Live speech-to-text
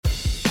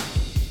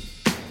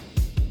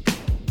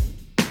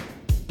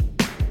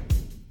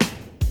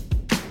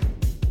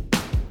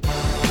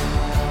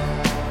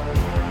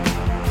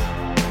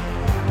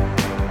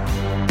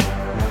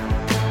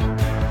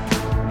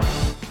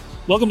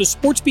Welcome to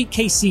SportsBeat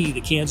KC,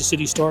 the Kansas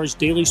City Star's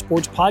daily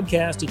sports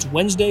podcast. It's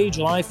Wednesday,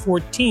 July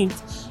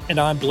 14th, and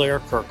I'm Blair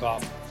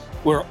Kirchhoff.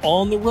 We're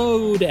on the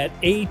road at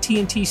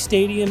AT&T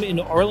Stadium in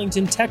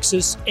Arlington,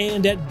 Texas,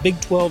 and at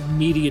Big 12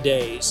 Media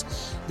Days.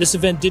 This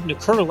event didn't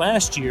occur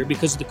last year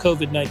because of the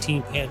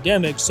COVID-19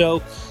 pandemic,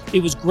 so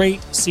it was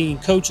great seeing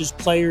coaches,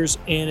 players,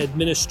 and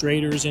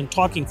administrators and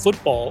talking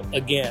football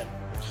again.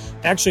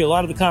 Actually, a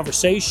lot of the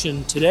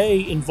conversation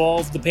today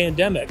involved the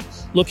pandemic,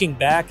 looking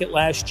back at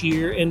last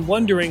year and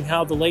wondering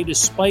how the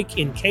latest spike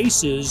in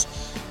cases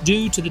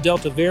due to the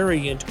Delta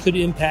variant could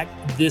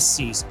impact this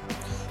season.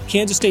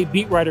 Kansas State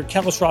beat writer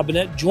Kellis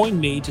Robinette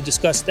joined me to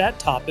discuss that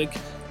topic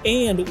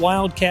and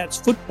Wildcats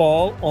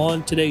football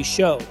on today's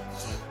show.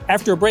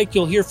 After a break,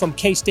 you'll hear from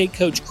K-State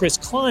coach Chris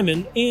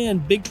Klieman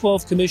and Big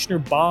 12 Commissioner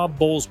Bob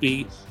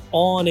Bowlesby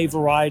on a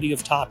variety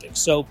of topics.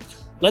 So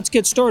let's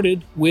get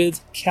started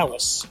with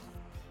Kellis.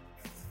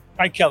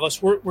 All right, Kellis,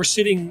 we're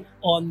sitting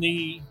on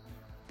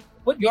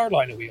what yard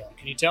line are we on?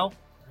 Can you tell?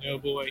 Oh,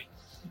 boy.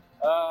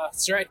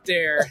 It's right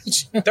there.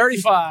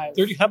 35.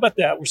 30. How about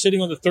that? We're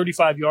sitting on the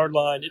 35-yard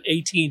line at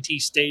AT&T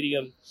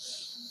Stadium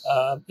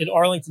in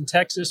Arlington,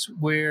 Texas,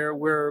 where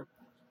we're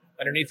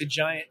underneath the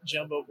giant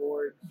jumbo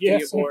board,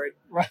 yes, board.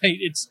 Right.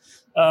 It's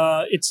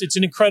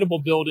an incredible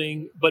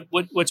building, but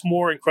what's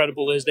more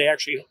incredible is they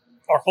actually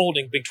are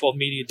holding Big 12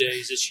 Media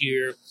Days this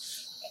year.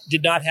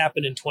 Did not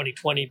happen in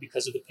 2020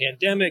 because of the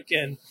pandemic,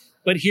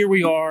 but here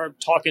we are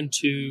talking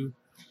to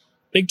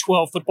Big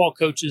 12 football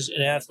coaches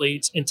and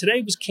athletes, and today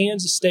was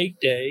Kansas State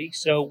Day,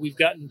 so we've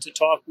gotten to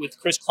talk with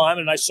Chris Klieman,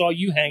 and I saw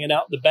you hanging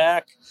out in the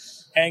back,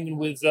 hanging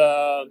with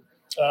McPherson,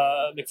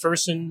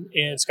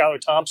 and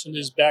Skylar Thompson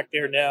is back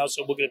there now,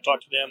 so we're going to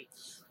talk to them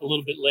a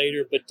little bit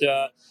later. But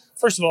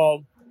first of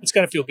all, it's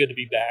got to feel good to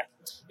be back.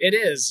 It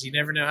is. You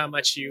never know how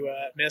much you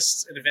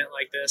missed an event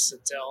like this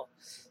until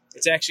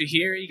it's actually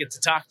here. You get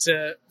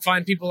to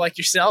find people like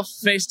yourself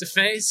face to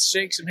face,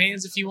 shake some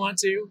hands if you want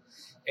to.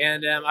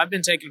 And I've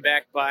been taken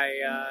back by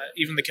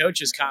even the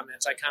coaches'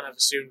 comments. I kind of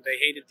assumed they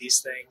hated these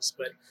things,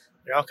 but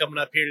they're all coming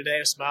up here today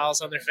with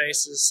smiles on their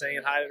faces,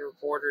 saying hi to the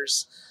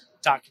reporters,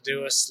 talking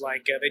to us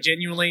like they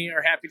genuinely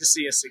are happy to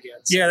see us again.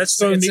 So yeah,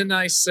 it's a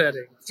nice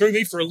setting. Threw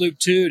me for a loop,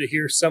 too, to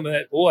hear some of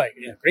that. Boy,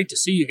 yeah, great to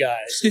see you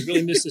guys. I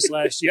really missed this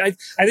last year. I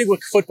think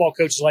what football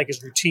coaches like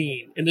is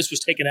routine, and this was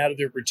taken out of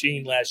their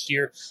routine last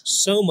year.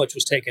 So much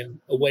was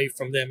taken away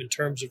from them in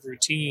terms of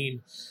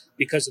routine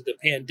because of the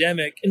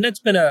pandemic, and that's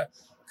been a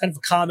kind of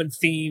a common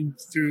theme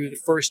through the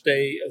first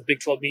day of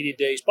Big 12 Media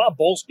Days. Bob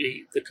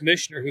Bowlesby, the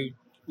commissioner who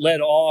led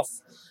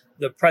off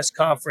the press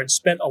conference,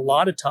 spent a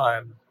lot of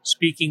time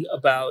speaking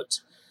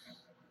about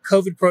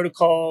COVID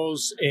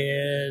protocols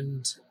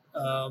and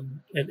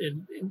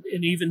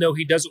even though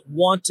he doesn't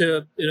want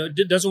to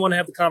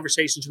have the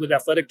conversations with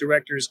athletic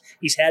directors,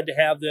 he's had to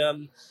have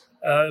them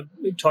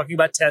talking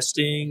about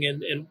testing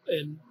and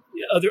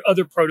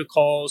other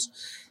protocols.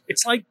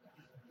 It's like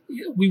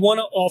we want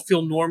to all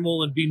feel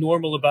normal and be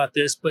normal about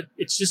this, but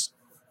it's just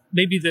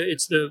maybe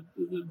the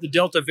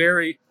Delta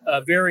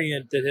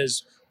variant that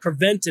has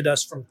prevented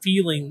us from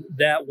feeling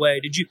that way.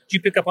 Did you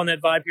pick up on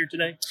that vibe here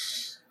today?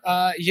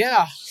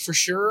 Yeah, for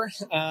sure.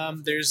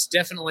 There's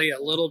definitely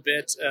a little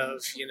bit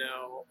of,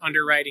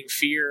 underwriting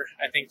fear,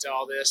 I think, to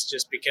all this,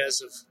 just because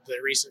of the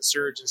recent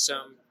surge in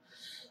some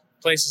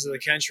places of the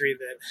country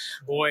that,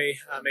 boy,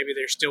 maybe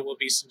there still will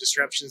be some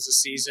disruptions this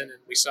season. And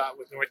we saw it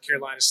with North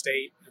Carolina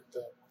State at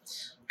the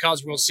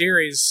College World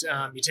Series.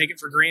 You take it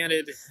for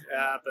granted,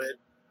 but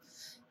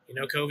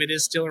COVID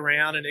is still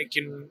around, and it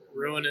can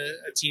ruin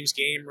a team's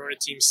game, ruin a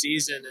team's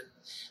season. And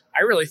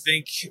I really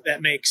think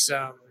that makes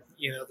the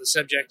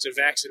subject of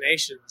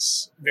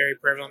vaccinations very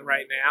prevalent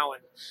right now.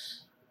 And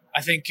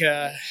I think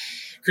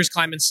Chris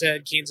Klieman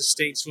said Kansas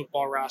State's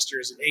football roster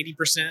is at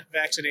 80%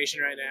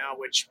 vaccination right now,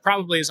 which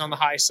probably is on the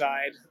high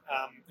side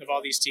of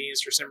all these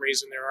teams. For some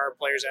reason, there are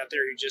players out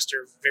there who just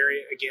are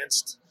very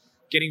against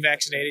getting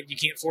vaccinated. You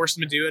can't force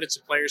them to do it. It's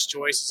a player's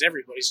choice. It's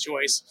everybody's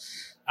choice.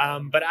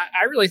 But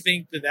I really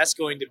think that that's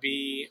going to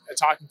be a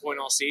talking point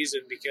all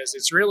season, because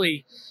it's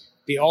really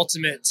the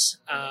ultimate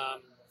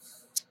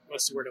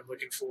what's the word I'm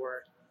looking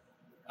for?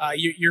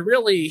 You're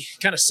really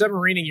kind of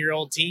submarining your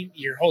whole team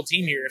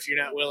here if you're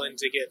not willing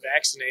to get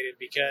vaccinated,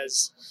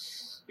 because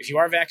if you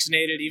are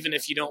vaccinated, even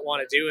if you don't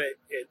want to do it,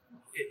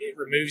 it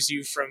removes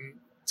you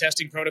from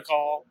testing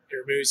protocol.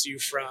 It removes you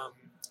from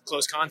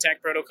close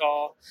contact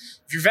protocol.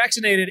 If you're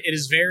vaccinated, it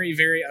is very,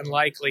 very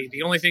unlikely.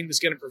 The only thing that's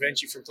going to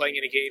prevent you from playing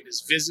in a game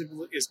is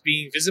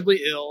being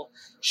visibly ill,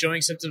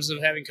 showing symptoms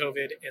of having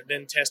COVID, and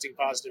then testing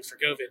positive for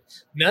COVID.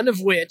 None of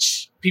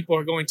which people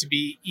are going to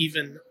be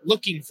even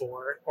looking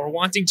for or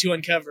wanting to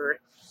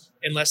uncover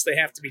unless they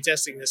have to be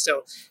testing this.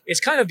 So it's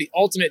kind of the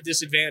ultimate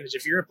disadvantage.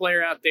 If you're a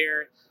player out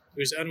there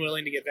who's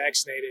unwilling to get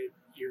vaccinated,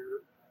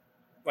 you're,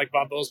 like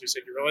Bob Bowlesby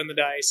said, you're rolling the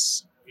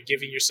dice. You're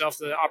giving yourself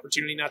the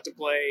opportunity not to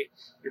play.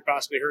 You're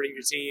possibly hurting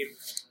your team.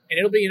 And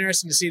it'll be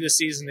interesting to see this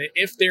season that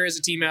if there is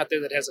a team out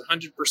there that has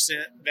 100%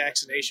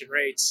 vaccination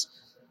rates,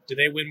 do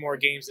they win more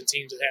games than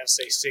teams that have,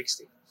 say,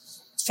 60?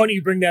 It's funny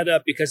you bring that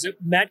up because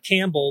Matt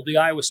Campbell, the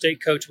Iowa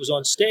State coach, was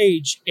on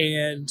stage,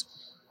 and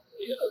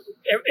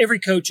every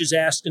coach is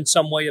asked in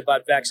some way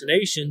about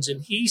vaccinations.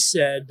 And he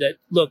said that,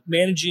 look,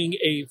 managing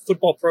a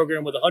football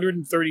program with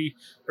 130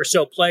 or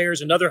so players,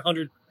 another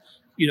 100,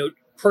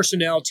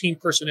 team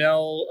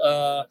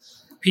personnel,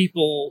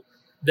 people,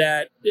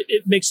 that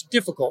it makes it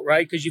difficult,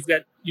 right? Because you've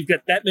got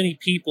that many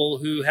people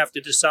who have to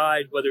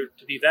decide whether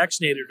to be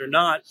vaccinated or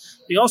not.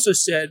 He also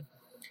said,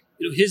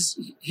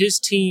 his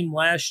team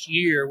last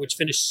year, which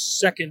finished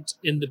second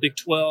in the Big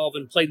 12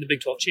 and played in the Big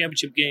 12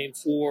 championship game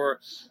for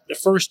the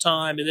first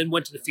time, and then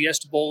went to the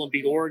Fiesta Bowl and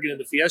beat Oregon in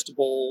the Fiesta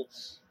Bowl,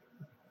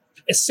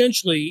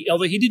 essentially,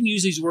 although he didn't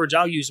use these words,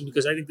 I'll use them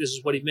because I think this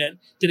is what he meant,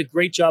 did a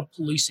great job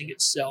policing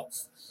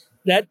itself.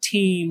 That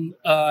team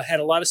had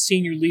a lot of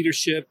senior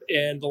leadership,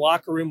 and the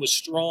locker room was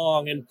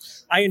strong. And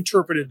I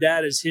interpreted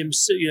that as him,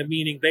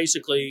 meaning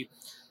basically,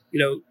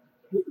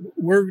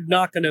 we're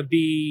not going to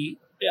be,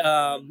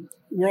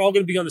 we're all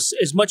going to be on this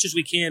as much as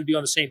we can be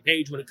on the same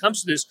page when it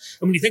comes to this.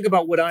 And when you think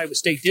about what Iowa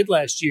State did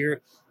last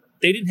year,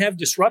 they didn't have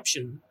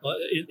disruption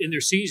in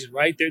their season,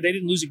 right? They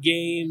didn't lose a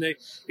game.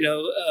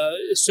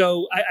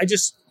 So I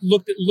just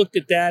looked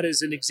at that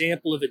as an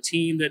example of a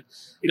team that,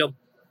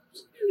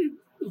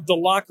 the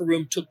locker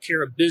room took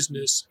care of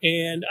business.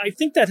 And I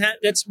think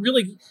that's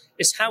really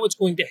is how it's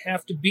going to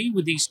have to be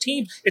with these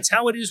teams. It's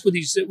how it is with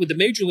the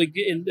major league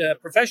and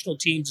professional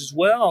teams as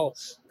well.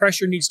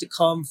 Pressure needs to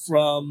come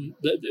from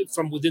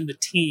within the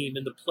team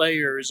and the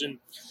players. And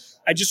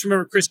I just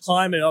remember Chris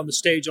Kleiman on the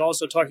stage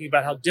also talking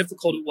about how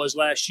difficult it was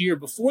last year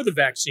before the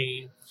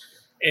vaccine.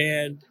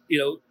 And,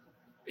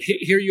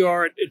 here you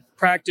are at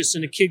practice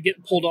and a kid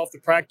getting pulled off the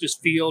practice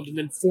field, and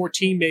then 4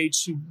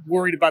 teammates who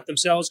worried about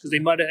themselves because they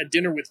might have had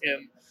dinner with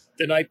him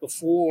the night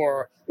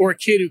before, or a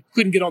kid who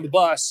couldn't get on the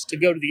bus to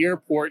go to the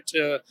airport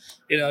to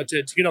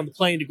get on the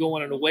plane to go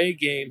on an away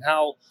game.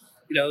 How,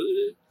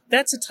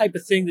 that's a type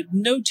of thing that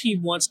no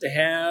team wants to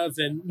have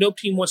and no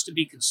team wants to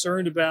be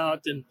concerned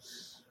about. And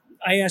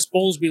I asked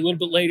Bowlesby a little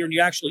bit later, and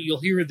you'll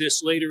hear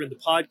this later in the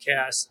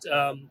podcast,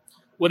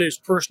 what his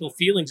personal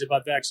feelings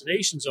about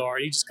vaccinations are.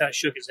 And he just kind of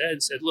shook his head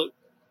and said, look,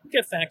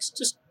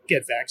 just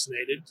get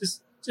vaccinated.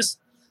 Just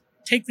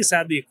take this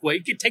out of the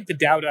equation, take the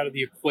doubt out of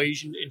the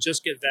equation and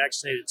just get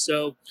vaccinated.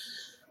 So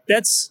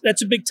that's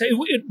a big,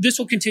 this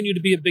will continue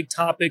to be a big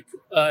topic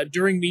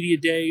during Media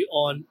Day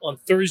on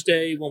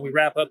Thursday when we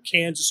wrap up.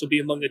 Kansas will be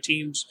among the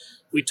teams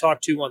we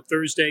talk to on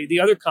Thursday. The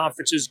other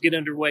conferences get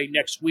underway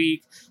next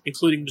week,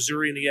 including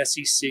Missouri and the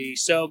SEC.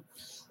 So,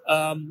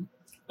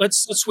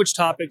 let's switch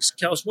topics.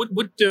 Kels,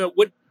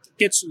 what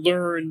gets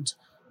learned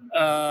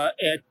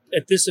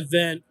at this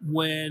event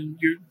when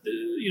you're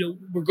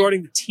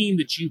regarding the team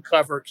that you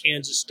cover,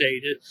 Kansas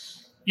State?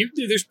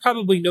 There's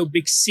probably no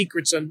big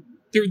secrets on.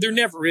 There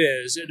never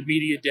is at a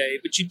media day,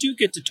 but you do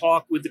get to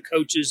talk with the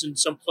coaches and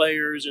some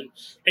players. And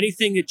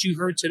anything that you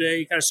heard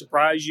today kind of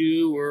surprised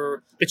you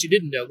or that you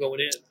didn't know going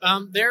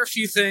in? There are a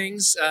few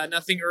things,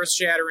 nothing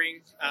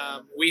earth-shattering.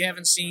 We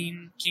haven't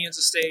seen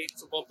Kansas State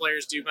football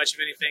players do much of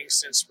anything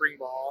since spring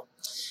ball.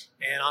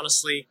 And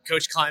honestly,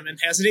 Coach Kleiman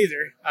hasn't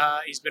either.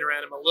 He's been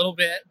around him a little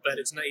bit, but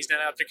he's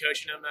not out there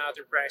coaching them, not out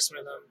there practicing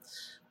with them.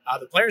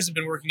 The players have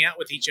been working out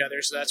with each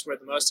other, so that's where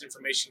the most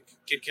information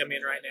could come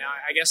in right now.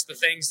 I guess the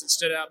things that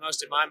stood out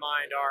most in my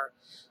mind are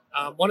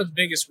one of the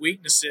biggest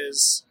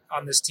weaknesses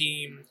on this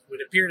team would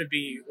appear to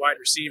be wide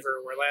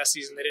receiver, where last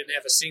season they didn't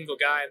have a single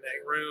guy in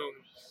that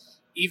room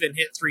even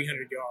hit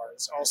 300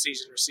 yards all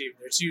season receiving.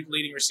 Their 2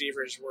 leading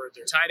receivers were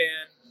their tight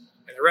end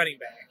and their running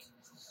back.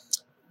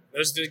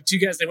 Those are the 2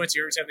 guys they went to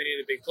every time they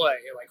needed a big play.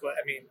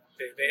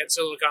 They had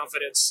so little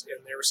confidence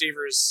in their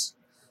receivers.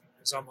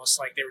 It's almost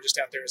like they were just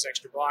out there as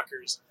extra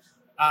blockers.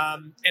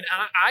 And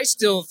I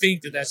still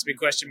think that that's a big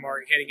question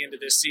mark heading into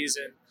this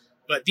season.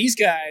 But these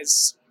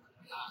guys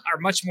are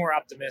much more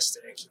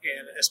optimistic.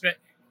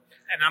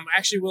 And I'm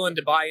actually willing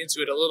to buy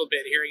into it a little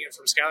bit, hearing it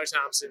from Skylar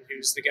Thompson,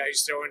 who's the guy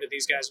who's throwing to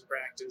these guys in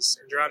practice,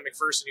 and Jerron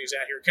McPherson, who's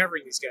out here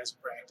covering these guys in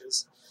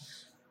practice.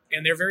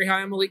 And they're very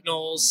high on Malik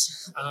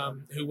Knowles,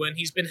 who, when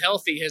he's been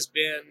healthy, has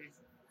been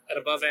an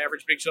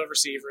above-average Big 12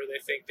 receiver. They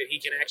think that he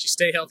can actually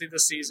stay healthy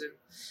this season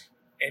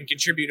and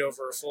contribute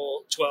over a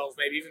full 12,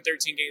 maybe even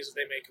 13 games if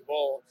they make a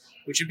bowl,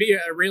 which would be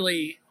a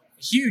really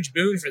huge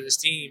boon for this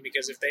team,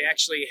 because if they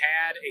actually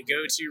had a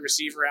go-to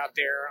receiver out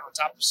there on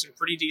top of some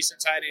pretty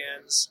decent tight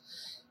ends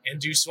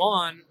and Deuce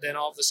Vaughn, then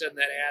all of a sudden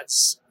that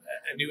adds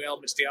a new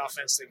element to the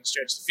offense. They can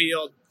stretch the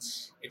field,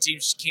 and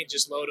teams can't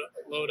just load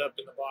up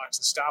in the box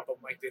and stop them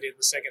like they did in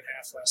the second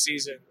half last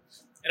season.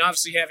 And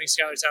obviously having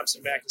Skylar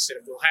Thompson back instead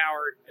of Will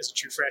Howard as a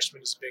true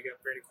freshman is a big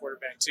upgrade at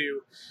quarterback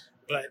too.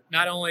 But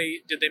not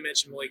only did they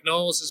mention Malik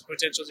Knowles as a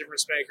potential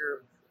difference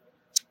maker,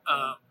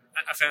 I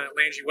found out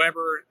Landry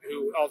Weber,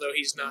 who, although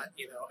he's not,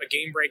 a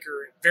game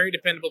breaker, very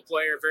dependable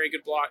player, very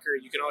good blocker,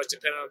 you can always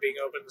depend on him being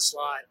open in the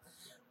slot.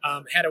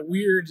 Had a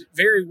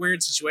very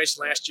weird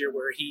situation last year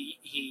where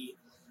he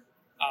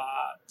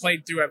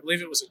played through, I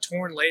believe it was a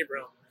torn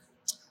labrum.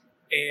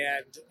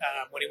 And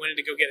when he went in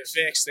to go get it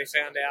fixed, they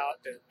found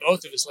out that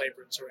both of his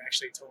labrums were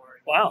actually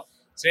torn. Wow.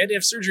 So he had to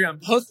have surgery on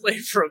both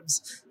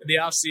labrums in the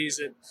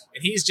offseason,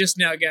 and he's just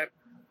now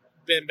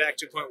been back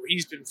to a point where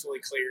he's been fully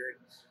cleared.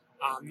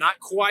 Not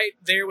quite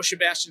there with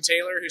Sebastian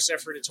Taylor, who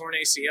suffered a torn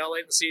ACL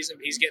late in the season,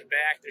 but he's getting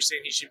back. They're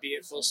saying he should be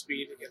at full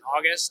speed in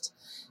August.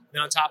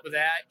 Then on top of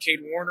that,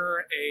 Cade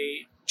Warner,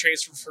 a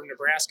transfer from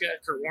Nebraska,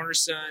 Kurt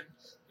Warner's son,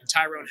 and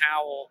Tyrone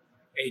Howell,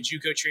 a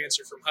JUCO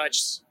transfer from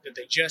Hutch that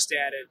they just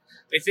added.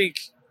 They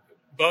think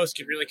both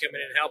could really come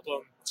in and help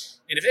them.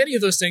 And if any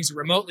of those things are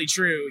remotely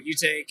true, you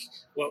take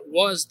what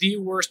was the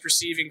worst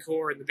receiving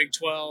core in the Big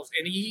 12,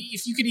 and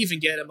if you could even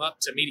get them up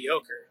to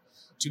mediocre,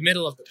 to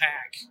middle of the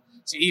pack,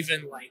 to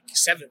even like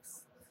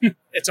 7th.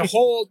 It's a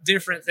whole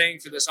different thing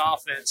for this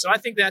offense. So I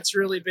think that's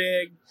really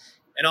big.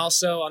 And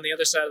also on the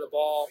other side of the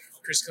ball,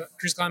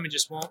 Chris Kleiman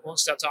just won't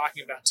stop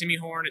talking about Timmy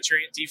Horn, a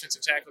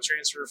defensive tackle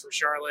transfer from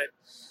Charlotte,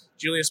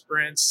 Julius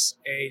Brents,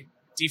 a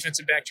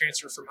defensive back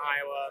transfer from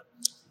Iowa.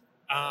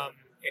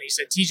 And he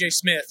said TJ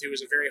Smith, who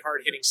was a very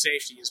hard-hitting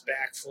safety, is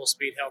back full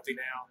speed, healthy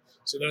now.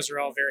 So those are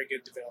all very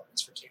good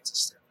developments for Kansas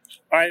State.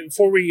 All right,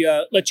 before we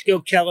let you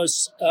go,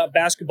 Kellis,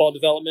 basketball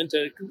development,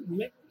 a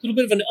little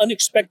bit of an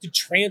unexpected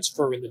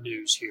transfer in the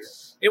news here.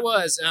 It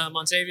was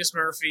Montavious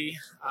Murphy,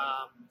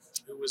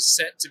 who was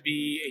set to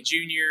be a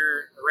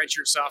junior, a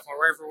redshirt sophomore,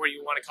 whatever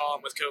you want to call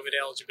him with COVID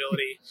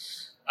eligibility.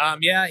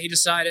 He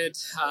decided,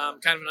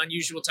 kind of an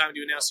unusual time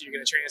to announce that you're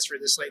going to transfer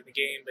this late in the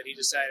game, but he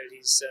decided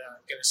he's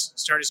going to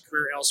start his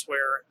career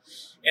elsewhere.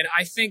 And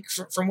I think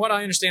from what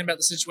I understand about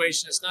the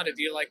situation, it's not a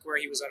deal like where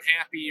he was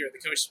unhappy or the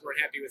coaches weren't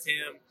happy with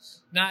him.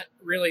 Not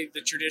really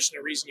the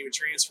traditional reason you would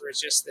transfer.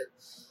 It's just that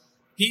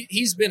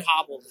he's been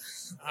hobbled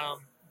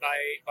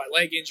by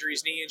leg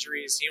injuries, knee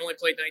injuries. He only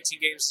played 19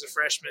 games as a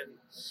freshman.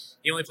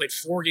 He only played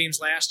 4 games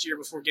last year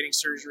before getting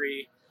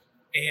surgery.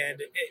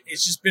 And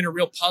it's just been a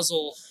real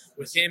puzzle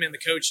with him and the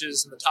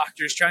coaches and the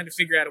doctors trying to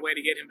figure out a way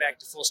to get him back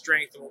to full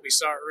strength and what we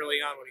saw early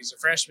on when he was a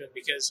freshman,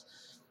 because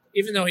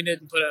even though he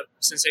didn't put up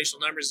sensational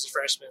numbers as a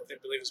freshman, I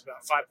believe it was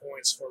about 5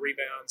 points, 4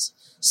 rebounds,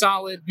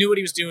 solid, knew what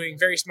he was doing,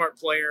 very smart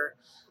player,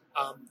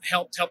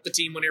 helped the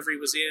team whenever he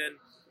was in.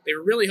 They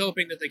were really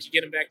hoping that they could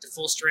get him back to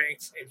full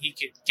strength and he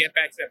could get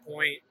back to that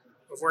point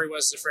of where he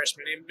was as a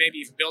freshman and maybe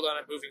even build on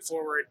it moving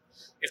forward.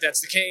 If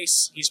that's the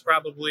case, he's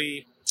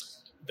probably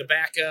the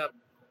backup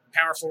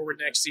power forward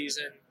next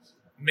season,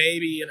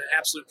 maybe in an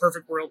absolute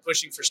perfect world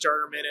pushing for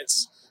starter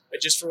minutes.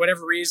 But just for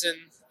whatever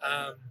reason,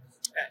 I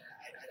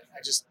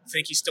just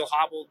think he's still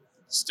hobbled,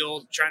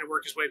 still trying to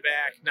work his way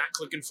back, not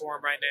clicking for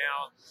him right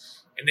now.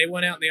 And they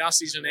went out in the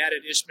offseason and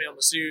added Ishmael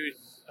Massoud,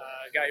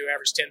 a guy who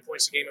averaged 10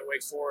 points a game at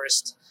Wake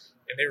Forest.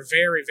 And they're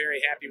very,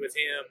 very happy with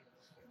him.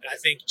 And I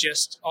think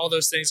just all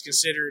those things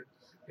considered,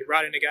 they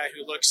brought in a guy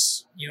who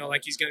looks,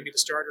 like he's going to be the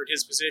starter at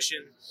his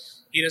position.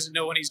 He doesn't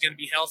know when he's going to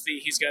be healthy.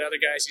 He's got other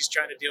guys he's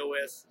trying to deal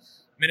with.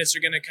 Minutes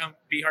are going to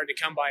be hard to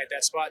come by at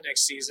that spot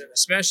next season,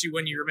 especially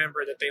when you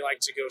remember that they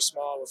like to go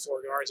small with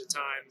 4 guards at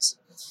times.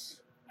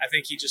 I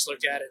think he just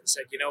looked at it and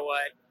said, you know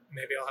what,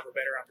 maybe I'll have a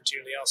better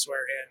opportunity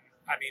elsewhere. And,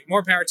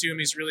 more power to him.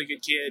 He's a really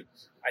good kid.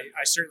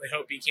 I certainly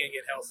hope he can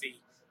get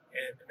healthy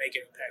and make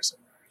an impact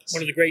somewhere.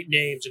 One of the great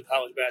names in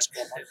college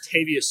basketball,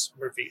 Montavious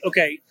Murphy.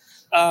 Okay,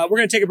 we're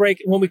going to take a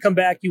break. When we come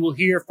back, you will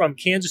hear from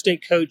Kansas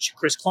State coach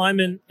Chris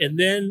Kleiman and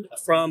then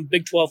from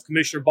Big 12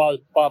 Commissioner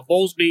Bob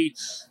Bowlesby.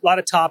 A lot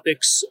of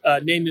topics,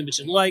 name, image,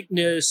 and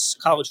likeness,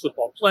 college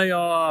football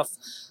playoff,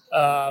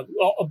 a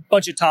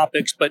bunch of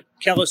topics. But,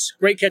 Kellis,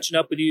 great catching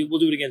up with you. We'll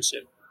do it again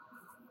soon.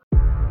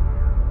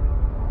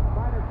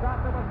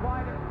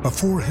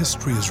 Before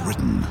history is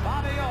written,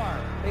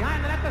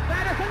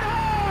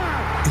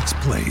 it's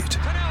played.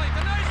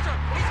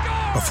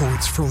 Before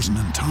it's frozen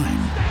in time,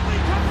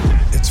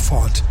 it's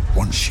fought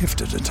one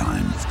shift at a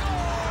time.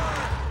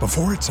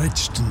 Before it's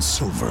etched in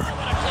silver,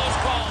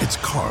 it's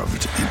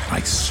carved in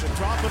ice.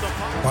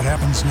 What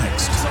happens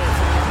next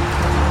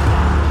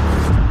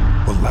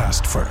will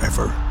last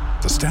forever.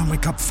 The Stanley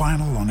Cup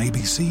Final on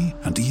ABC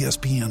and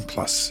ESPN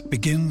Plus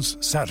begins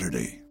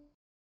Saturday.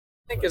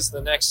 I think is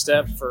the next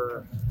step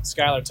for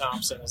Skylar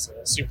Thompson as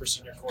a super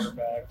senior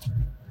quarterback?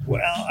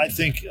 Well, I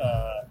think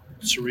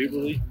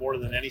cerebrally more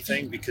than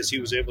anything, because he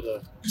was able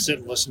to sit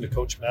and listen to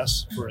Coach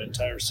Mess for an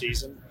entire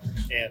season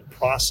and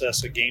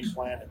process a game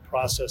plan and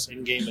process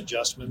in-game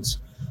adjustments.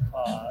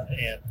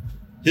 And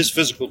his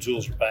physical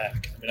tools are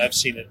back. I've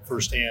seen it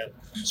firsthand.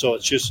 So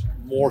it's just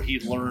more he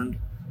learned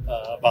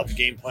about the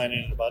game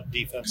planning and about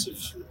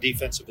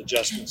defensive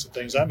adjustments and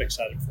things. I'm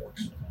excited for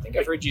him. I think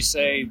I've heard you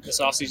say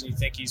this offseason you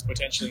think he's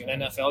potentially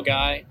an NFL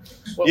guy.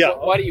 Yeah.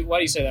 Why do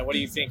you say that? What do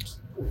you think?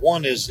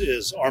 One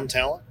is arm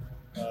talent,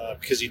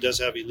 because he does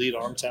have elite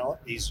arm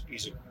talent. He's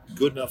a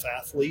good enough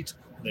athlete.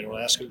 They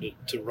don't ask him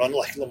to run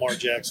like Lamar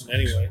Jackson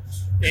anyway.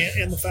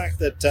 And the fact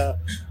that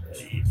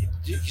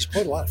he's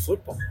played a lot of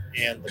football.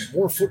 And the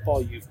more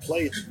football you've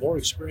played, the more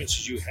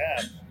experiences you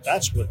have.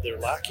 That's what they're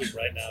lacking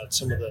right now at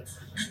some of the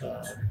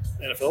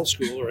NFL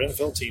school or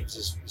NFL teams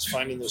is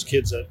finding those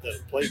kids that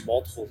have played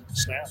multiple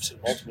snaps in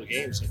multiple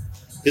games. And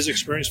his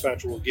experience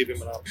factor will give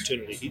him an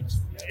opportunity.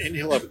 And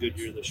he'll have a good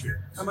year this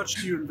year. How much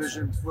do you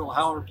envision Will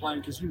Howard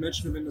playing? Because you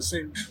mentioned him in the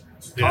same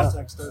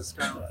context does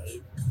kind of.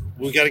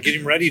 We got to get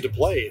him ready to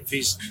play. If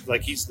he's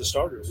the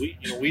starter,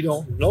 we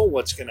don't know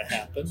what's going to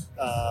happen.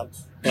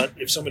 But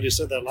if somebody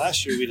said that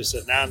last year, we'd have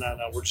said,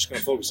 no, we're just going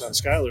to focus on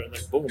Skyler, and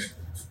then boom,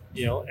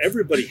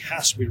 everybody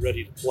has to be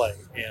ready to play.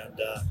 And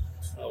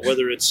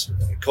whether it's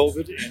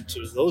COVID, and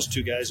to those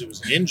two guys, it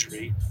was an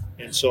injury,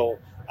 and so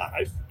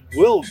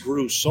Will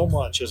grew so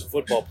much as a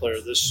football player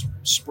this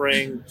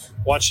spring,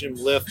 watching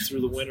him lift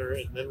through the winter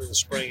and then in the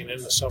spring and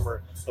in the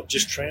summer, of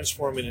just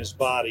transforming his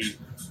body.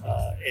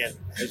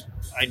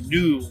 I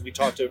knew we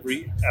talked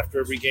after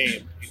every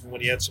game, even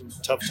when he had some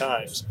tough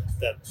times,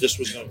 that this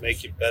was going to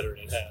make him better,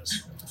 and it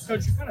has.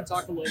 Coach, you kind of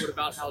talked a little bit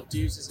about how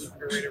Deuce is an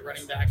underrated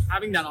running back.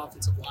 Having that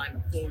offensive line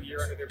a full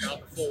year under their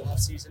belt, the full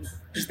offseason,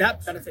 does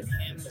that benefit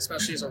him,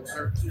 especially as a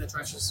runner in the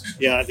trenches?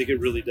 Yeah, I think it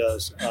really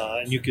does.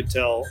 And you could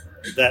tell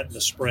that in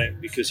the spring,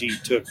 because he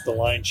took the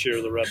lion's share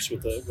of the reps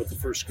with the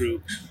first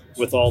group,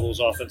 with all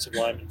those offensive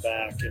linemen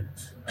back. And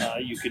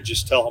you could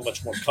just tell how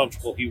much more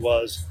comfortable he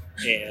was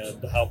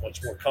and how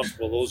much more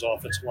comfortable those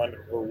offensive linemen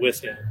were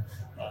with him.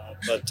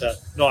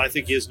 No, I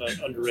think he is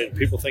underrated.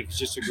 People think he's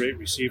just a great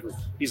receiver.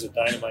 He's a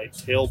dynamite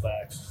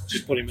tailback.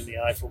 Just put him in the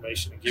I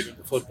formation and give him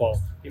the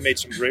football. He made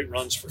some great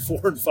runs for 4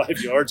 and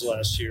 5 yards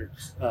last year.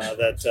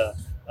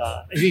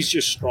 He's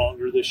just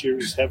stronger this year.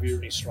 He's heavier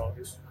and he's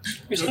stronger.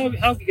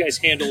 How have you guys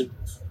handled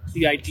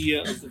the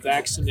idea of the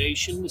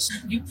vaccination?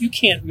 You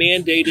can't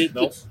mandate it.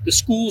 Nope. The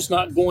school's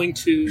not going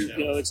to.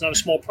 No. It's not a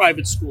small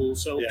private school.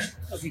 So Yeah.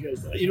 how have you guys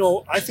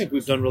done? I think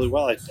we've done really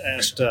well. I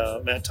asked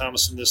Matt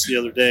Thomason this the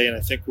other day, and I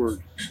think we're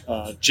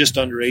just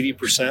under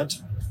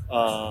 80%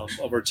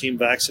 of our team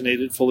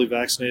fully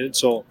vaccinated.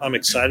 So I'm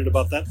excited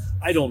about that.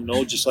 I don't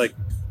know, just like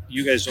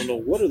you guys don't know,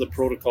 what are the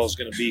protocols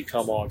going to be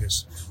come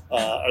August?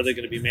 Are they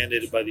going to be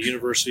mandated by the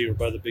university or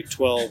by the Big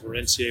 12 or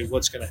NCAA?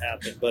 What's going to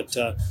happen? But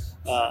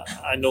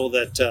I know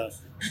that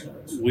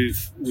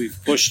we've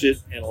pushed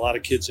it, and a lot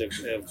of kids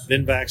have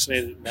been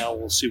vaccinated. Now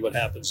we'll see what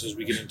happens as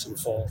we get into the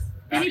fall.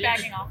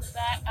 Piggybacking off of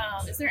that,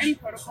 is there any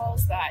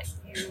protocols that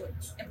you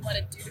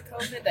implemented due to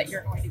COVID that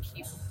you're going to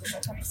keep this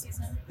upcoming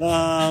season?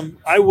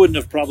 I wouldn't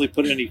have probably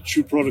put any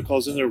true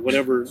protocols in there,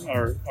 whatever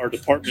our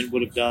department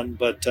would have done.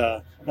 But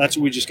that's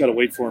what we just got to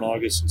wait for in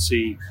August and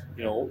see.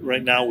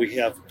 Right now we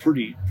have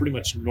pretty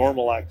much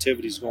normal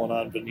activities going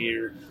on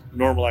veneer,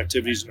 normal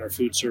activities in our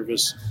food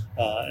service,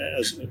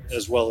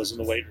 as well as in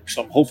the weight room.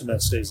 So I'm hoping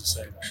that stays the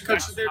same.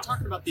 Coach, they're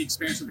talking about the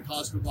experience of the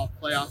college football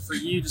playoff. For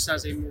you, just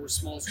as a more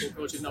small school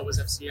coach, even though it was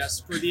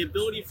FCS, for the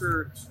ability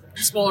for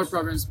smaller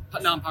programs,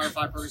 non-Power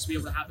 5 programs, to be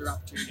able to have their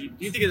opportunity,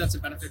 do you think that's a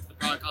benefit to the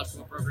college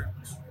football program?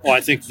 Well,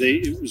 I think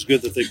it was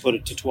good that they put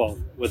it to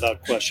 12,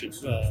 without question.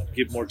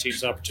 Give more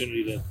teams an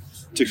opportunity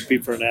to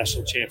compete for a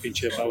national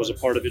championship. I was a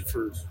part of it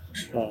for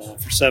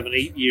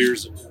 7-8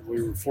 years, and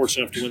we were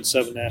fortunate enough to win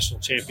 7 national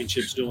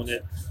championships doing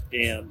it.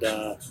 And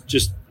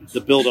just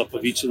the buildup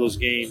of each of those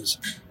games,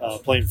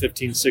 playing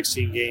 15,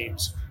 16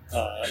 games,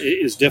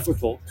 is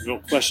difficult. No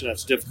question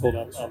that's difficult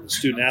on the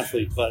student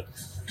athlete, but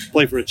to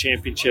play for a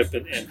championship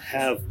and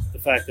have the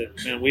fact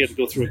that, man, we had to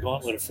go through a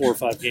gauntlet of 4 or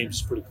 5 games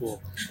is pretty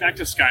cool. Back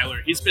to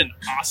Skyler. He's been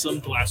awesome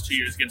the last 2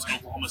 years against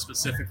Oklahoma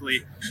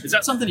specifically. Is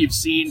that something you've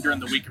seen during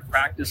the week of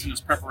practice in his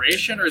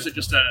preparation, or is it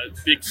just a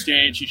big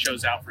stage he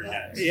shows out for you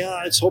guys?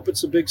 Yeah, let's hope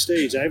it's a big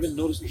stage. I haven't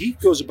noticed. He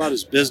goes about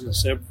his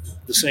business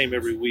the same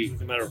every week,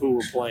 no matter who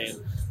we're playing.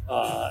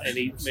 And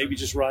he maybe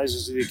just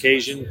rises to the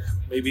occasion.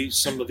 Maybe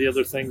some of the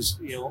other things,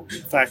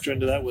 factor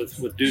into that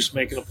with Deuce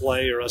making a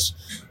play or us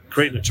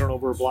creating a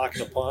turnover or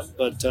blocking a punt.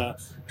 But,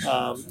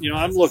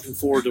 I'm looking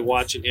forward to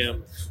watching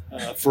him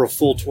for a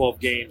full 12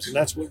 games. And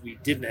that's what we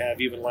didn't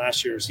have even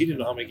last year, is he didn't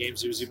know how many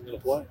games he was even going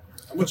to play.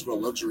 How much of a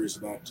luxury is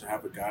that to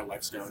have a guy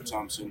like Skylar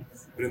Thompson,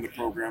 been in the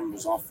program,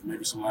 was off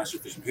maybe some last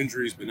year for some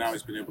injuries, but now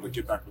he's been able to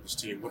get back with his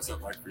team? What's that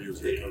like for you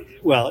as a coach?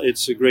 Well,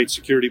 it's a great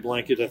security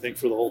blanket, I think,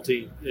 for the whole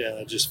team.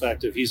 Yeah, just the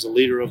fact that he's the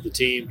leader of the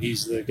team.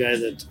 He's the guy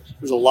that –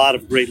 there's a lot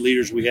of great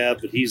leaders we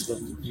have, but he's the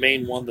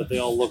main one that they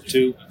all look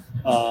to.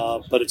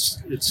 But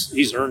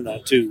he's earned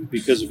that too,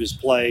 because of his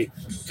play,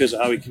 because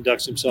of how he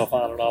conducts himself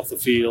on and off the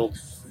field,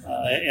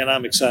 and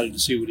I'm excited to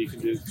see what he can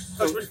do.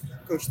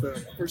 Coach,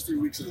 the first 3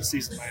 weeks of the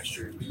season last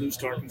year, you lose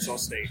to Arkansas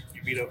State,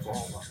 you beat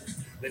Oklahoma,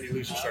 then you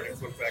lose your starting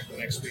quarterback the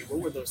next week. What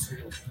were those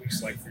 3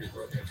 weeks like for your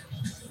program?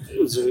 It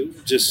was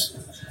just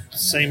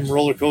same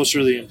roller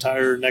coaster the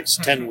entire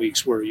next 10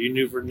 weeks, where you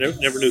never knew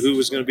who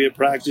was going to be at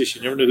practice.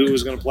 You never knew who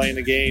was going to play in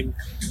the game.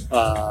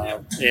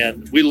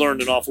 And we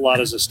learned an awful lot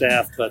as a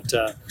staff, but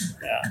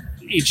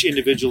each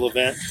individual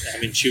event,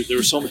 there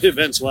were so many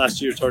events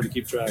last year, it's hard to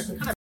keep track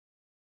of.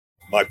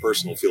 My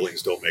personal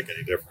feelings don't make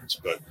any difference,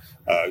 but,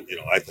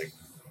 I think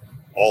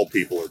all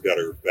people are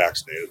better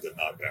vaccinated than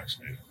not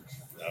vaccinated.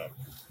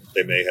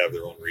 They may have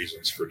their own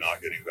reasons for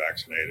not getting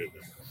vaccinated,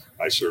 and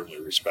I certainly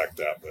respect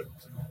that, but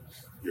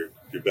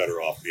you're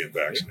better off being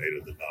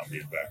vaccinated than not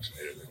being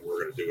vaccinated. And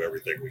we're going to do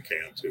everything we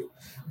can to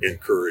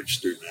encourage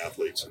student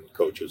athletes and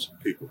coaches and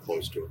people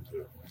close to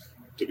them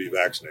to be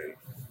vaccinated.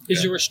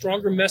 Is there a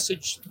stronger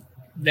message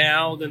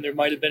now than there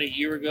might have been a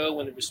year ago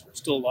when there was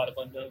still a lot of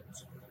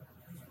unknowns?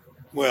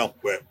 Well,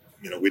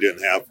 we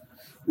didn't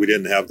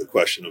have the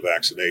question of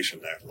vaccination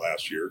that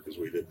last year because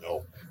we didn't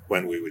know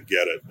when we would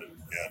get it,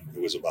 and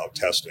it was about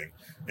testing.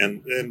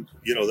 And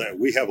that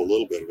we have a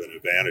little bit of an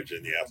advantage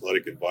in the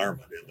athletic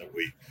environment in that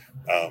we,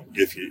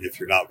 if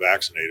you're not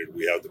vaccinated,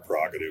 we have the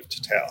prerogative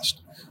to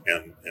test,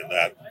 and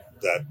that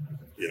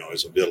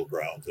is a middle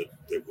ground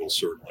that we'll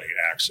certainly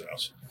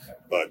access.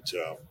 But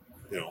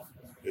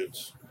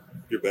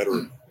you're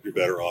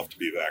better off to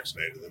be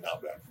vaccinated than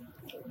not vaccinated.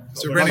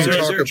 So, Brendan,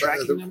 is there a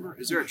tracking number?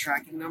 Is there a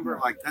tracking number?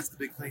 Like, that's the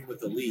big thing with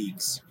the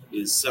leagues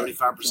is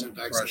 75%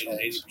 vaccinated,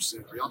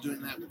 80%. Are y'all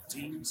doing that with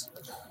teams?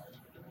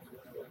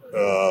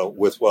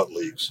 With what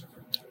leagues?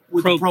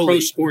 With pro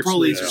leagues. sports Pro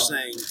leagues leagues. are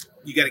saying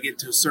you got to get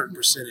to a certain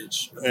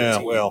percentage. Of the Yeah,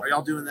 team. well, are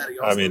y'all doing that? Are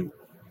y'all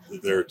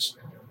there's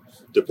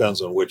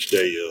depends on which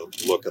day you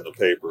look in the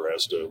paper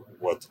as to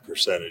what the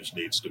percentage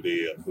needs to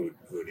be and who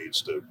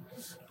needs to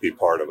be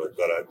part of it.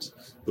 But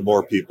the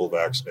more people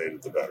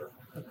vaccinated, the better.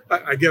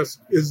 I guess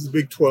is the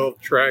Big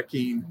 12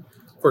 tracking,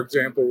 for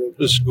example?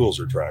 The schools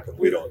are tracking.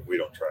 We don't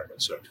track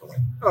it centrally.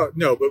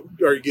 No, but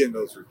are you getting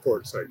those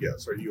reports? I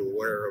guess. Are you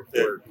aware of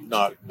where?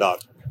 Not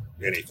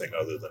anything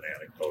other than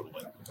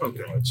anecdotally.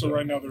 Okay. So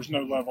right now, there's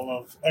no level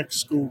of X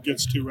school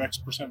gets to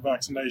X%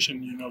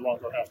 vaccination. You no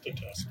longer have to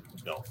test.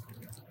 No.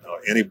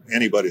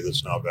 Anybody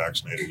that's not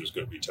vaccinated is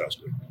going to be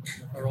tested.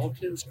 Are all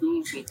 10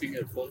 schools looking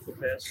at full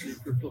capacity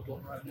for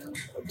football right now?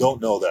 I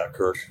don't know that,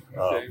 Kirk.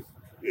 Okay.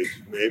 It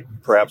may,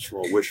 perhaps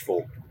from a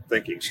wishful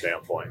thinking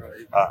standpoint.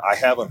 Right. I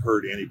haven't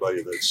heard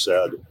anybody that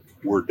said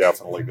we're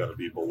definitely going to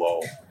be below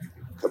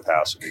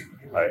capacity.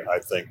 I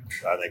think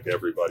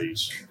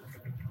everybody's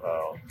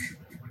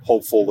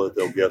hopeful that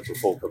they'll get to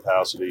full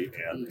capacity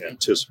and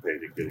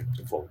anticipating getting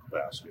to full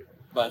capacity.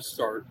 By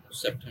start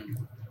September.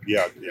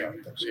 Yeah, I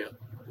think so. Yeah.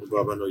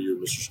 Well, Bob, I know you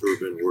and Mr. Stewart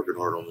have been working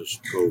hard on this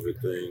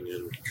COVID thing,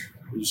 and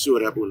you see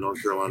what happened with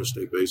North Carolina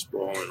State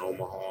baseball in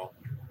Omaha.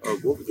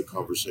 What were the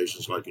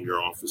conversations like in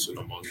your office and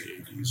among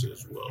the ADs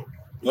as well?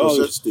 Because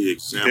that's the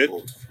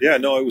example.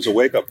 It was a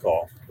wake-up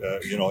call.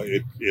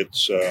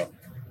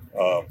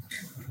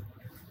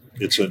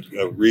 It's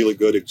a really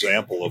good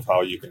example of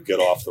how you can get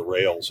off the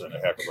rails in a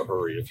heck of a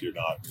hurry if you're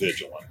not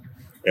vigilant.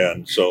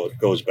 And so it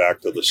goes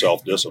back to the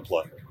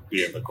self-discipline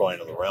being the coin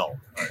of the realm.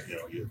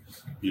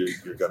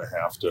 You're going to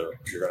have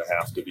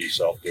to be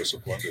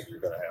self-disciplined, and you're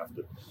going to have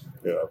to,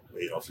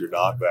 if you're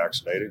not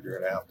vaccinated, you're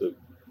going to have to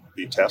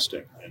be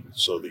testing, and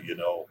so that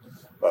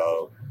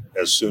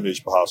as soon as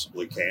you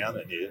possibly can,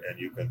 and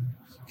you can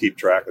keep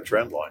track of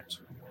trend lines.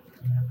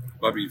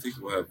 Bobby, you think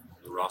we'll have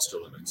the roster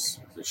limits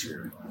this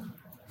year?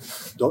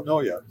 Don't know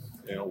yet.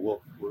 We're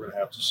going to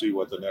have to see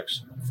what the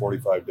next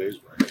 45 days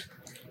bring.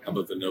 How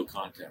about the no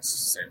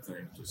contest? Same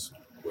thing, just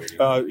waiting.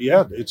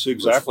 It's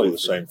exactly the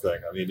same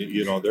thing. I mean,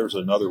 there's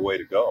another way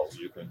to go.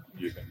 You can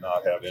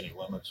not have any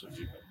limits, and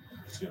you can,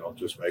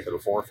 just make it a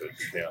forfeit.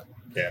 You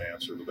can't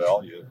answer the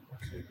bell. You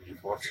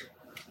forfeit.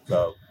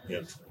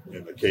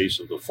 In the case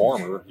of the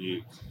former,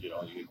 you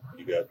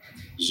got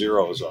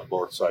zeros on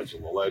both sides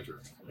of the ledger.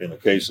 In the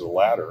case of the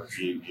latter,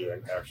 you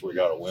actually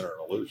got a winner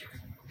and a loser.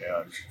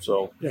 And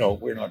so,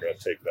 we're not going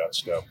to take that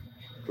step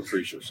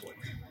capriciously.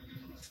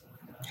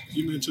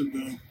 You mentioned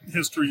the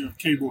history of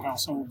cable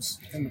households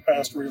in the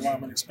past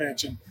realignment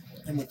expansion,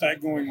 and with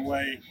that going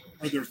away,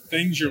 are there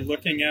things you're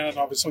looking at?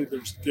 Obviously,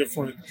 there's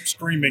different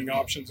streaming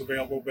options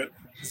available, but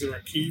is there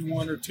a key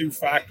one or two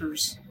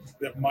factors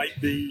that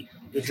might be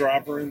the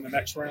driver in the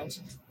next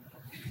rounds?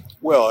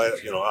 Well, I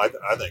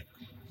think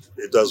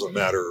it doesn't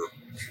matter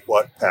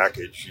what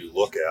package you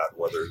look at,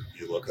 whether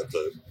you look at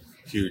the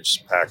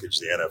huge package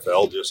the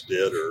NFL just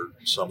did or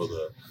some of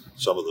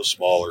the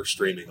smaller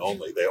streaming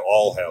only. They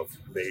all have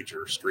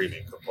major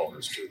streaming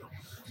components to them.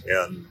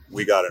 And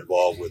we got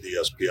involved with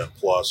ESPN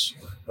Plus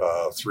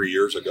 3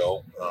 years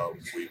ago.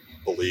 We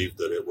believed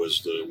that it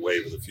was the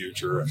wave of the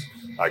future, and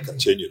I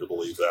continue to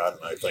believe that.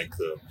 And I think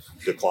the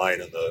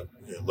decline in the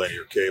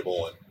linear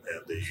cable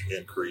and the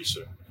increase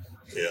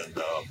in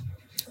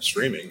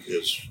streaming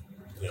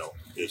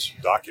is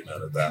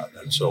documented that.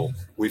 And so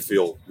we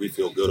feel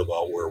good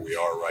about where we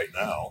are right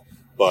now.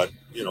 But,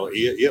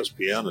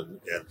 ESPN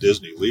and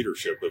Disney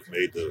leadership have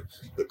made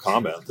the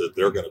comment that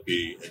they're going to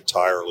be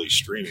entirely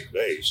streaming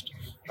based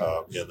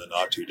in the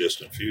not too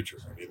distant future.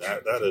 I mean,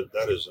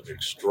 that is an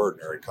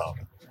extraordinary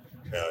comment.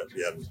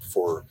 And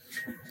for,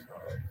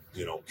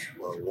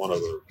 one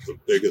of the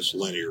biggest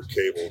linear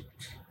cable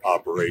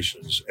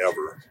operations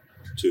ever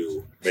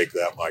to make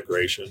that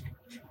migration,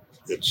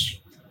 it's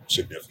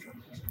significant.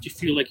 Do you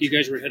feel like you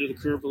guys were ahead of the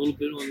curve a little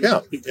bit on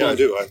Yeah, I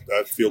do.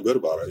 I feel good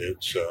about it.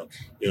 It's,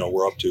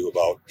 we're up to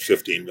about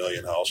 15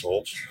 million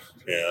households,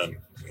 and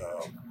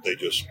they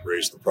just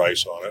raised the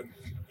price on it.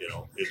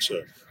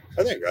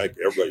 I think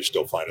everybody's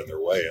still finding their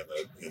way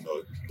in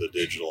the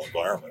digital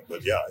environment.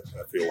 But yeah,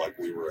 I feel like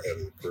we were ahead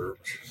of the curve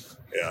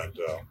and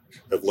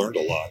have learned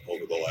a lot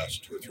over the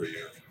last 2 or 3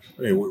 years.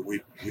 I mean,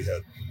 we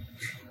had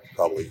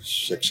probably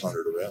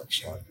 600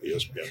 events on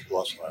ESPN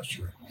Plus last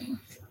year.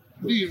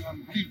 How do you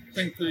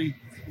think the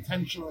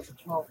potential of the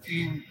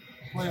 12-team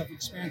playoff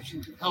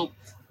expansion could help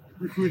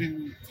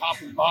recruiting top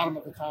and bottom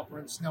of the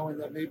conference, knowing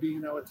that maybe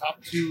a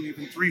top 2,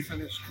 even 3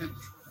 finish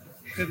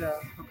could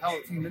propel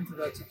a team into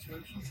that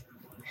situation?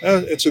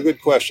 It's a good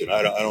question.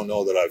 I don't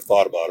know that I've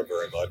thought about it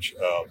very much.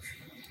 I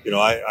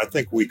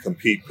think we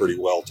compete pretty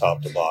well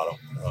top to bottom,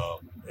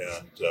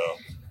 and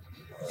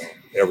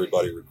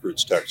everybody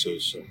recruits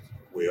Texas, and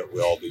we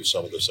all do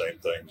some of the same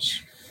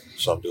things.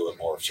 Some do it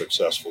more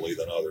successfully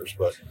than others,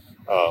 but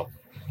I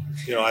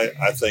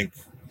think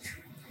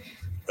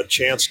a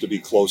chance to be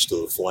close to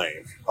the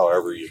flame,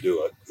 however you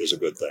do it, is a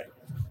good thing.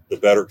 The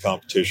better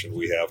competition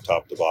we have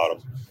top to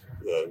bottom,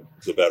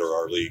 the better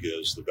our league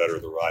is, the better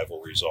the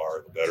rivalries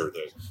are, the better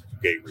the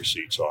gate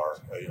receipts are.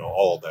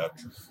 All of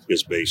that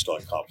is based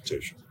on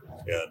competition.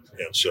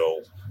 And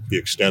so the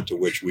extent to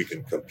which we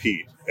can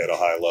compete at a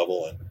high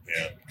level and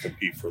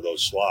compete for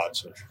those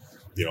slots. And,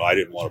 I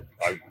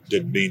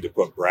didn't mean to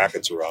put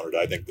brackets around it.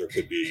 I think there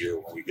could be a year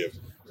when we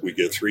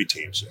get 3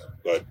 teams in,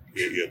 but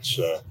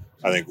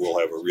I think we'll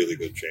have a really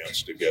good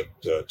chance to get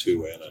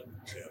 2 in, and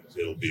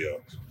it'll be a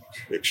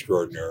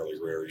extraordinarily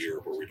rare year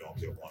where we don't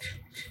get 1.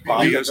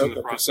 Are you guys in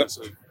the process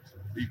of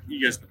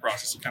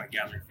kind of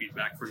gathering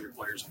feedback from your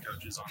players and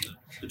coaches on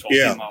the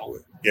 12-team model?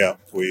 Yeah,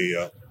 we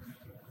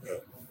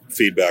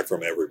feedback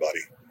from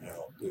everybody.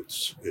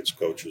 It's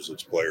coaches,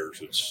 it's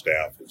players, it's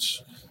staff,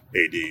 it's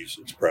ADs,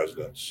 it's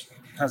presidents.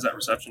 How's that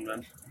reception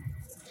been?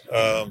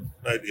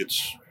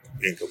 It's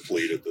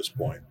incomplete at this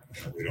point.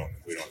 We don't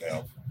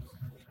have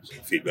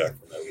feedback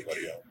from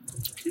everybody else.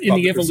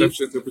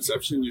 The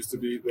perception used to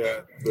be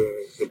that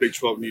the Big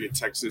 12 needed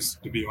Texas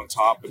to be on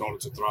top in order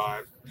to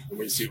thrive. And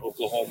when you see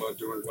Oklahoma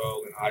doing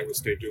well and Iowa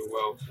State doing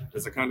well,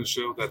 does it kind of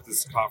show that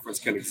this conference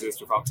can exist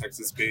without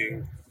Texas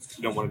being,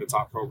 one of the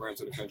top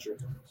programs in the country?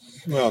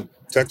 Well,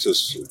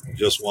 Texas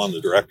just won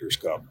the Directors'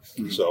 Cup,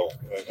 so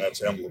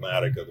that's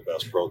emblematic of the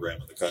best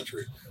program in the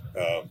country.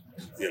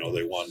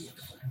 They won,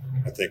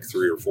 I think,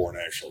 3 or 4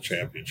 national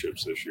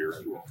championships this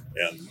year,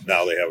 and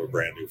now they have a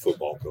brand new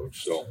football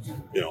coach. So,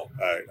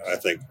 I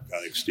think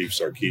Steve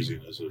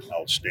Sarkisian is an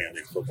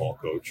outstanding football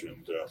coach,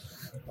 and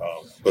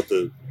but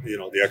the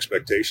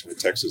expectation at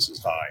Texas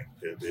is high.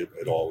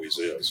 It always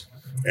is.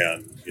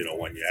 And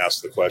when you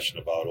ask the question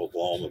about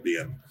Oklahoma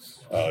being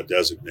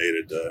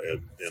designated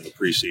in the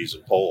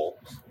preseason poll,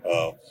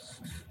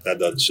 that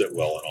doesn't sit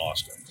well in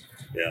Austin,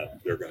 and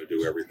they're going to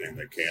do everything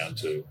they can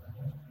to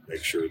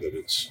make sure that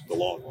it's the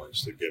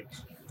Longhorns that get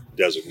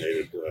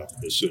designated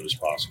as soon as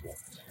possible.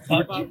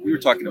 We were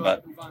talking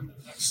about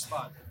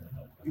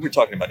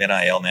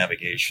NIL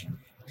navigation,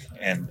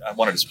 and I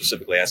wanted to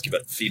specifically ask you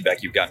about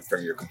feedback you've gotten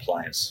from your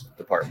compliance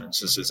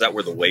departments. Is that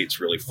where the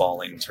weight's really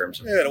falling in terms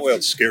of? Yeah, well,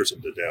 it scares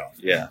them to death.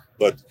 Yeah,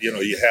 but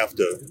you have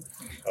to.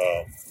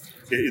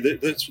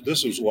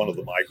 This was one of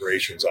the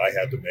migrations I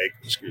had to make.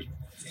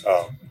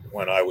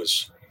 When I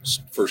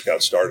first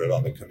got started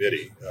on the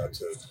committee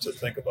to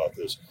think about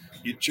this.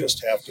 You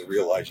just have to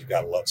realize you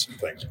got to let some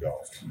things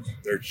go.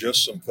 There's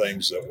just some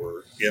things that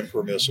were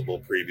impermissible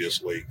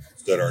previously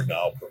that are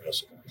now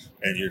permissible,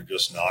 and you're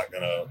just not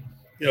going to.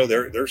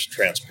 There's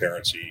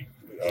transparency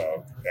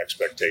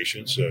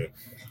expectations.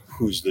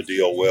 Who's the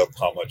deal with?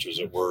 How much is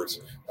it worth?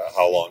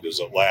 How long does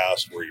it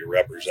last? Were you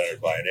represented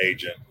by an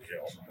agent?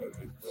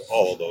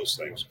 All of those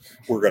things.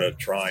 We're going to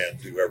try and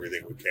do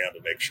everything we can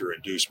to make sure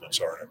inducements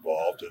aren't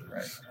involved and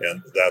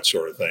that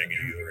sort of thing,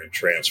 either in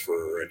transfer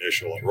or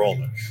initial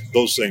enrollment.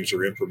 Those things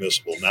are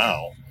impermissible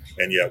now,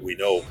 and yet we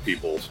know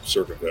people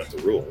circumvent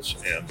the rules.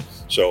 And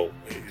so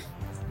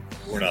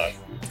we're not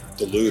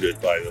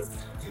deluded by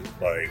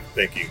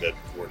thinking that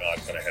we're not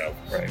going to have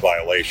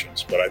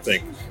violations. But I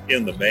think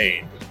in the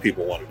main,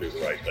 people want to do the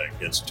right thing.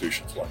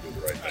 Institutions want to do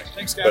the right thing.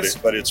 Thanks, guys.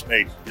 But it's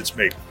made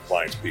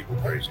compliance people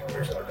crazy.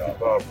 There's no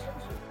doubt.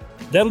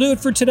 That'll do it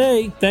for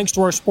today. Thanks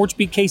to our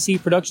SportsBeat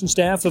KC production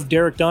staff of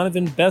Derek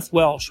Donovan, Beth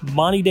Welsh,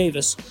 Monty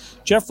Davis,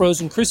 Jeff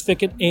Rosen, Chris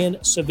Fickett, and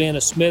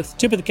Savannah Smith.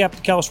 Tip of the cap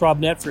to Callis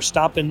Robnett for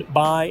stopping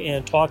by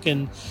and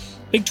talking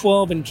Big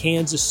 12 and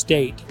Kansas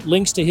State.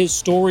 Links to his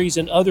stories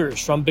and others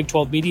from Big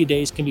 12 Media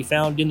Days can be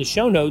found in the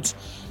show notes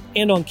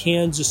and on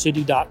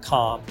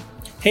kansascity.com.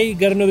 Hey,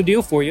 got another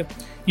deal for you.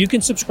 You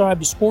can subscribe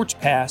to Sports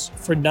Pass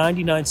for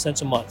 99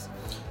 cents a month.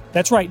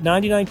 That's right,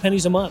 99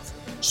 pennies a month.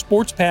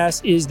 Sports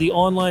Pass is the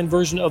online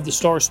version of the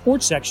Star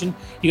Sports section.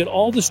 You get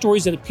all the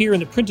stories that appear in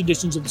the print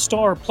editions of the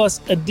Star,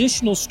 plus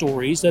additional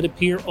stories that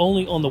appear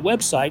only on the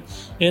website,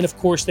 and of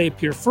course they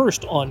appear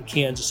first on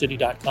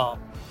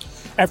kansascity.com.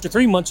 After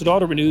 3 months, it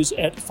auto-renews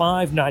at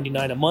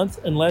 $5.99 a month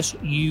unless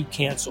you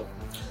cancel.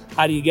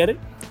 How do you get it?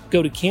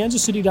 Go to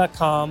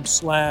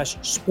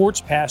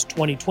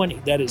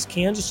kansascity.com/sportspass2020. That is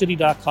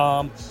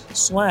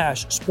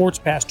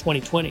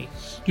kansascity.com/sportspass2020. Do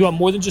you want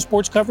more than just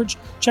sports coverage?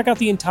 Check out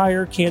the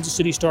entire Kansas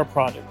City Star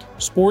product.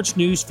 Sports,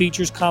 news,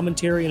 features,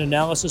 commentary, and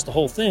analysis, the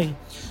whole thing.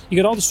 You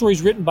get all the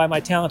stories written by my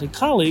talented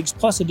colleagues,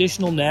 plus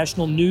additional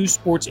national news,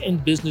 sports,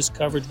 and business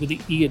coverage with the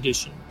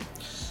e-edition.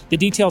 The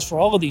details for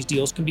all of these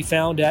deals can be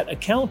found at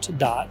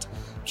account.kansascity.com.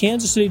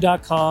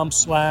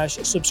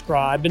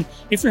 kansascity.com/subscribe. And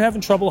if you're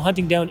having trouble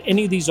hunting down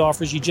any of these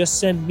offers, you just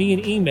send me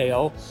an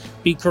email,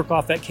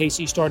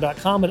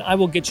 bkirkhoff@kcstar.com, and I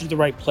will get you to the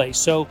right place.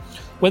 So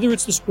whether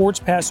it's the Sports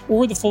Pass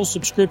or the full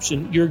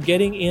subscription, you're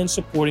getting and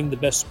supporting the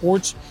best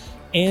sports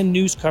and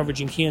news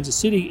coverage in Kansas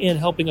City and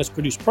helping us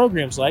produce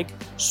programs like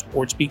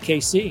SportsBeat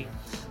KC.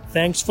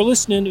 Thanks for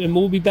listening, and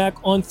we'll be back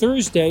on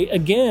Thursday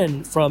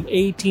again from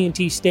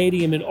AT&T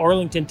Stadium in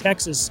Arlington,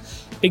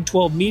 Texas, Big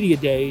 12 Media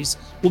Days.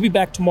 We'll be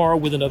back tomorrow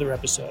with another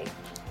episode.